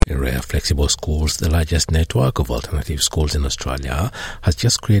area Flexible Schools, the largest network of alternative schools in Australia, has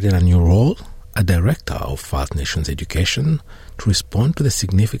just created a new role, a Director of First Nations Education, to respond to the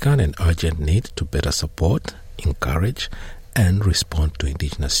significant and urgent need to better support, encourage, and respond to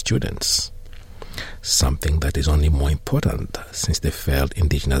Indigenous students. Something that is only more important since the failed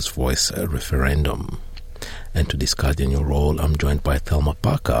Indigenous Voice referendum. And to discuss the new role, I'm joined by Thelma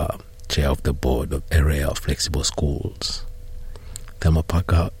Parker, Chair of the Board of Area of Flexible Schools. Thelma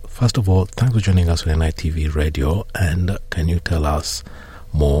Parker, first of all, thanks for joining us on NITV Radio, and can you tell us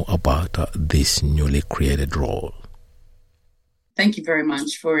more about this newly created role? Thank you very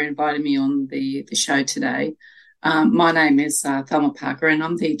much for inviting me on the show today. My name is Thelma Parker, and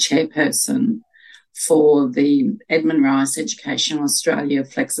I'm the chairperson for the Edmund Rice Education Australia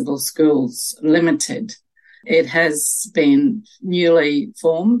Flexible Schools Limited. It has been newly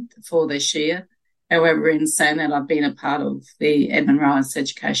formed for this year. However, in saying that, I've been a part of the Edmund Rice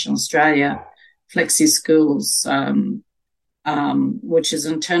Education Australia Flexi Schools, which is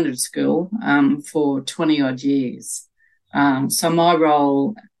an alternative school, for 20-odd years. So my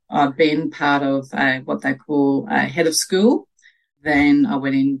role, I've been part of what they call a head of school. Then I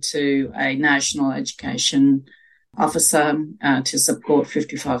went into a national education officer to support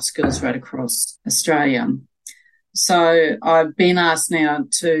 55 schools right across Australia. So I've been asked now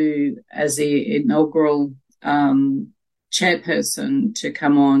to, as the inaugural chairperson, to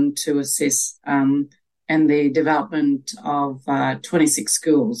come on to assist in the development of 26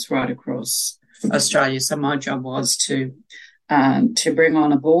 schools right across Australia. So my job was to bring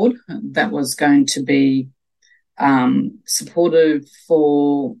on a board that was going to be supportive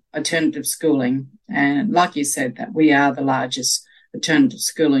for alternative schooling. And like you said, that we are the largest alternative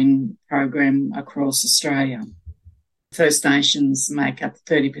schooling program across Australia. First Nations make up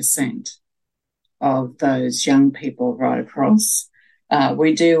 30% of those young people right across.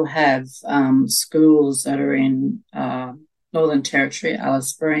 We do have schools that are in Northern Territory, Alice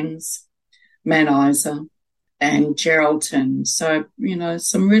Springs, Mount Isa, and Geraldton. So,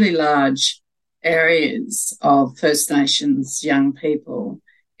 some really large areas of First Nations young people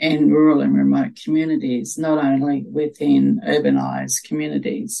in rural and remote communities, not only within urbanised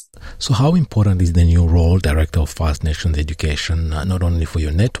communities. So how important is the new role, Director of First Nations Education, not only for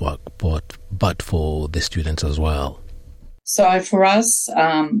your network, but for the students as well? So for us,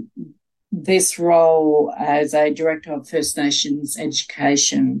 this role as a Director of First Nations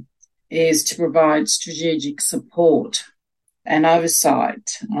Education is to provide strategic support and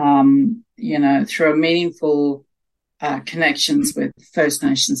oversight, through a meaningful connections with First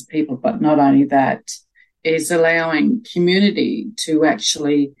Nations people. But not only that, is allowing community to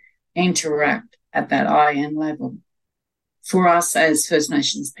actually interact at that IN level. For us as First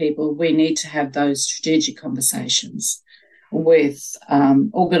Nations people, we need to have those strategic conversations with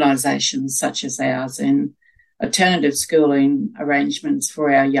organisations such as ours, and alternative schooling arrangements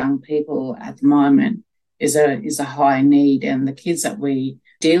for our young people at the moment is a high need, and the kids that we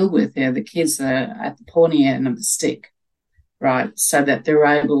deal with there, the kids that are at the pointy end of the stick, right, so that they're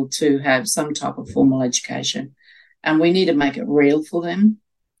able to have some type of formal education. And we need to make it real for them.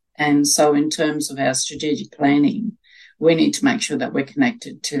 And so in terms of our strategic planning, we need to make sure that we're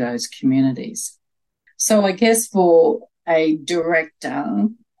connected to those communities. So I guess for a director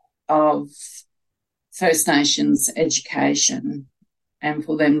of First Nations education, and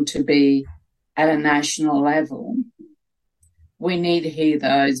for them to be at a national level, we need to hear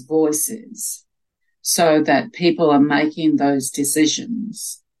those voices so that people are making those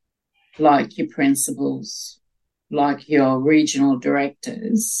decisions, like your principals, like your regional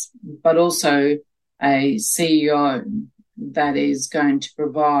directors, but also a CEO that is going to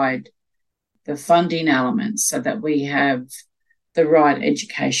provide the funding elements so that we have the right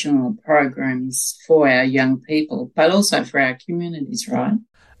educational programs for our young people, but also for our communities, right?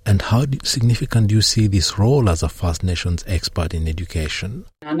 And how significant do you see this role as a First Nations expert in education?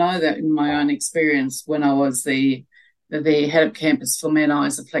 I know that in my own experience, when I was the head of campus for Mount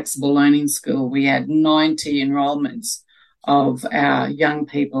Isa Flexible Learning School, we had 90 enrolments of our young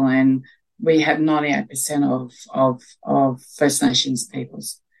people, and we had 98% of First Nations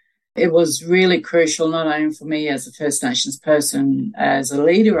peoples. It was really crucial, not only for me as a First Nations person, as a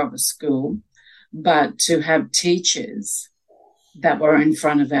leader of a school, but to have teachers that were in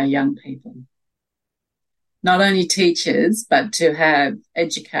front of our young people. Not only teachers, but to have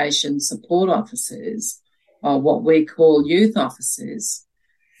education support officers, or what we call youth officers,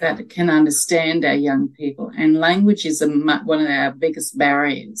 that can understand our young people. And language is one of our biggest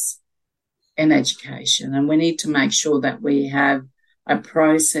barriers in education. And we need to make sure that we have a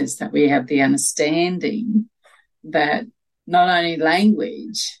process, that we have the understanding that not only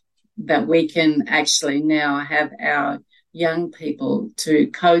language that we can actually now have our young people to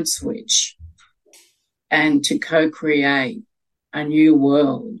code switch and to co-create a new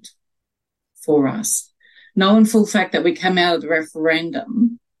world for us. Knowing full fact that we come out of the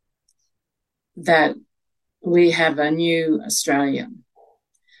referendum that we have a new Australia,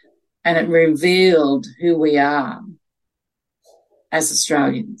 and it revealed who we are as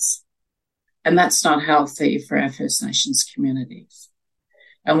Australians. And that's not healthy for our First Nations communities.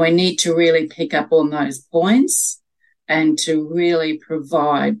 And we need to really pick up on those points and to really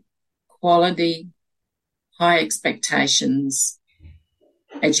provide quality, high expectations,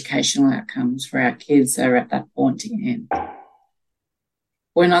 educational outcomes for our kids that are at that pointy end.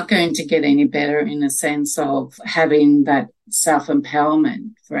 We're not going to get any better in the sense of having that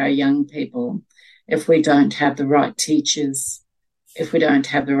self-empowerment for our young people if we don't have the right teachers, if we don't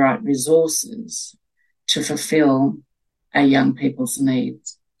have the right resources to fulfill our young people's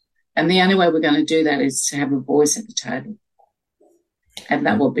needs. And the only way we're going to do that is to have a voice at the table. And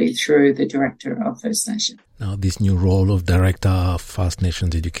that will be through the Director of First Nation. Now, this new role of Director of First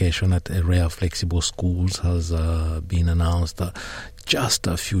Nations Education at Area Flexible Schools has been announced just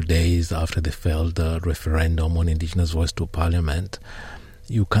a few days after the failed referendum on Indigenous voice to Parliament.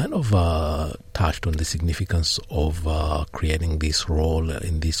 You kind of touched on the significance of creating this role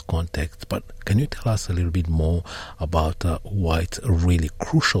in this context, but can you tell us a little bit more about why it's really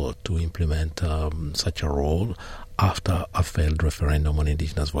crucial to implement such a role after a failed referendum on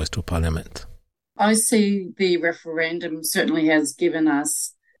Indigenous voice to Parliament? I see the referendum certainly has given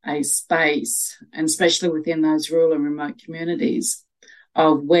us a space, and especially within those rural and remote communities,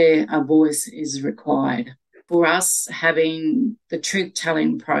 of where a voice is required. For us, having the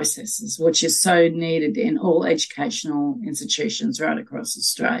truth-telling processes, which is so needed in all educational institutions right across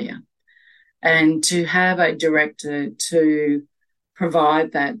Australia, and to have a director to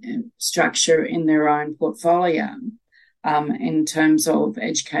provide that structure in their own portfolio in terms of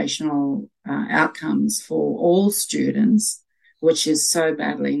educational outcomes for all students, which is so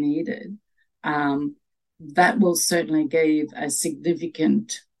badly needed, that will certainly give a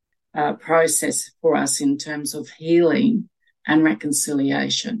significant process for us in terms of healing and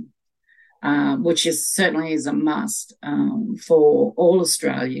reconciliation, which certainly is a must for all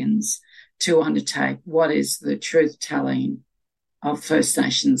Australians to undertake what is the truth-telling of First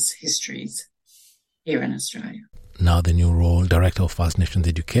Nations histories here in Australia. Now the new role, Director of First Nations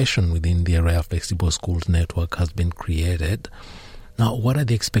Education within the Area Flexible Schools Network, has been created. Now, what are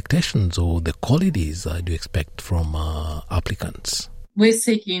the expectations or the qualities do you expect from applicants? We're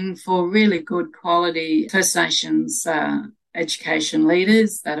seeking for really good quality First Nations education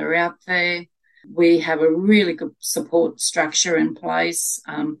leaders that are out there. We have a really good support structure in place.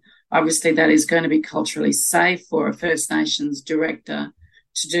 Obviously, that is going to be culturally safe for a First Nations director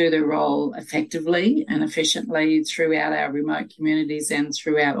to do the role effectively and efficiently throughout our remote communities and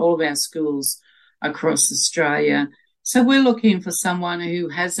throughout all of our schools across Australia. So we're looking for someone who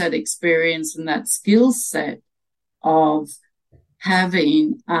has that experience and that skill set of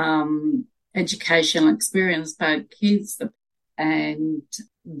having educational experience, but kids and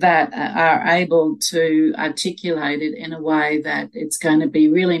that are able to articulate it in a way that it's going to be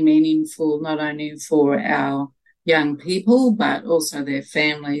really meaningful, not only for our young people, but also their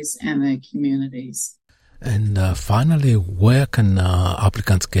families and their communities. And finally, where can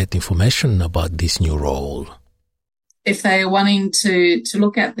applicants get information about this new role? If they are wanting to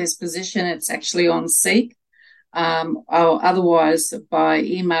look at this position, it's actually on Seek, or otherwise by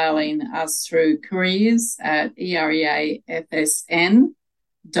emailing us through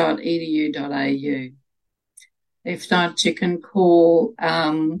careers@ereafsn.edu.au. If not, you can call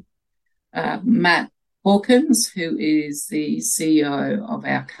Matt Hawkins, who is the CEO of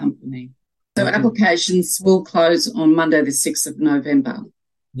our company. So applications will close on Monday, the 6th of November.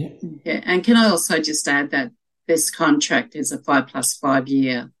 Yeah. And can I also just add that this contract is a 5+5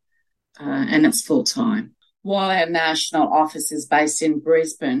 year, and it's full-time. While our national office is based in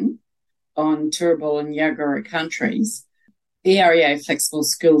Brisbane on Turrbal and Yagara countries, EREA Flexible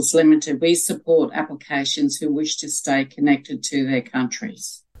Schools Limited, we support applications who wish to stay connected to their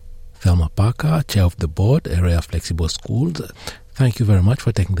countries. Thelma Parker, Chair of the Board, Area Flexible Schools, thank you very much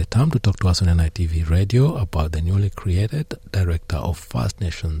for taking the time to talk to us on NITV Radio about the newly created Director of First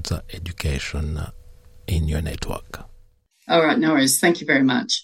Nations Education in your network. All right, no worries. Thank you very much.